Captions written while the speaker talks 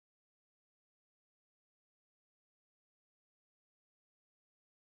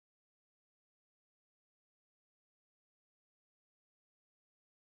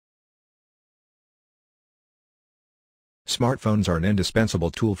Smartphones are an indispensable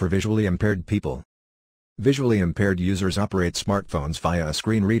tool for visually impaired people. Visually impaired users operate smartphones via a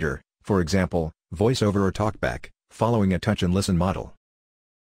screen reader, for example, voice-over or talkback, following a touch-and-listen model.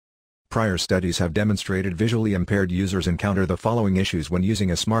 Prior studies have demonstrated visually impaired users encounter the following issues when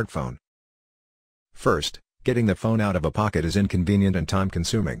using a smartphone. First, getting the phone out of a pocket is inconvenient and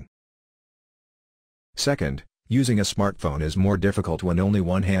time-consuming. Second, using a smartphone is more difficult when only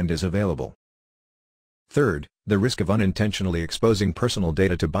one hand is available. Third, the risk of unintentionally exposing personal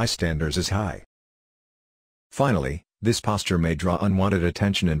data to bystanders is high. Finally, this posture may draw unwanted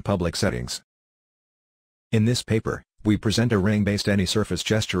attention in public settings. In this paper, we present a ring-based any-surface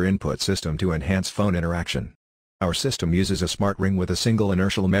gesture input system to enhance phone interaction. Our system uses a smart ring with a single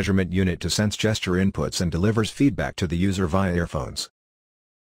inertial measurement unit to sense gesture inputs and delivers feedback to the user via earphones.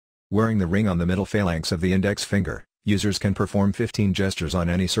 Wearing the ring on the middle phalanx of the index finger, users can perform 15 gestures on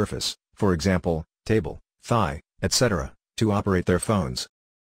any surface, for example, table, thigh, etc., to operate their phones.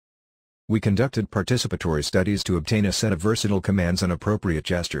 We conducted participatory studies to obtain a set of versatile commands and appropriate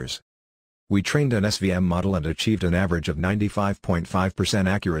gestures. We trained an SVM model and achieved an average of 95.5%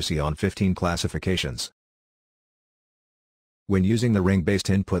 accuracy on 15 classifications. When using the ring-based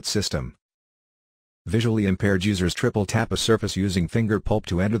input system, visually impaired users triple-tap a surface using finger pulp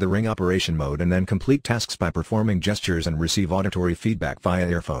to enter the ring operation mode and then complete tasks by performing gestures and receive auditory feedback via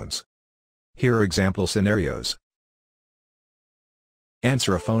earphones. Here are example scenarios.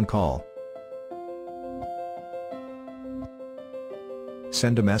 Answer a phone call.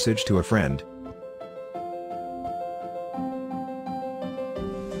 Send a message to a friend.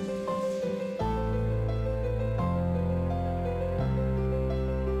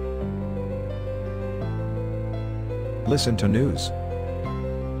 Listen to news.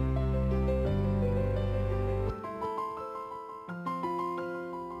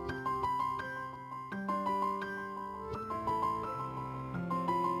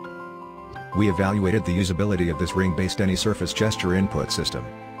 We evaluated the usability of this ring-based any-surface gesture input system.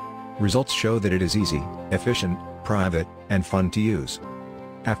 Results show that it is easy, efficient, private, and fun to use.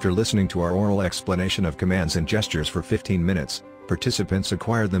 After listening to our oral explanation of commands and gestures for 15 minutes, participants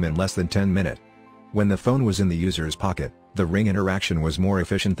acquired them in less than 10 minutes. When the phone was in the user's pocket, the ring interaction was more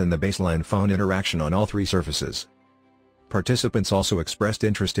efficient than the baseline phone interaction on all three surfaces. Participants also expressed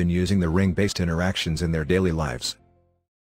interest in using the ring-based interactions in their daily lives.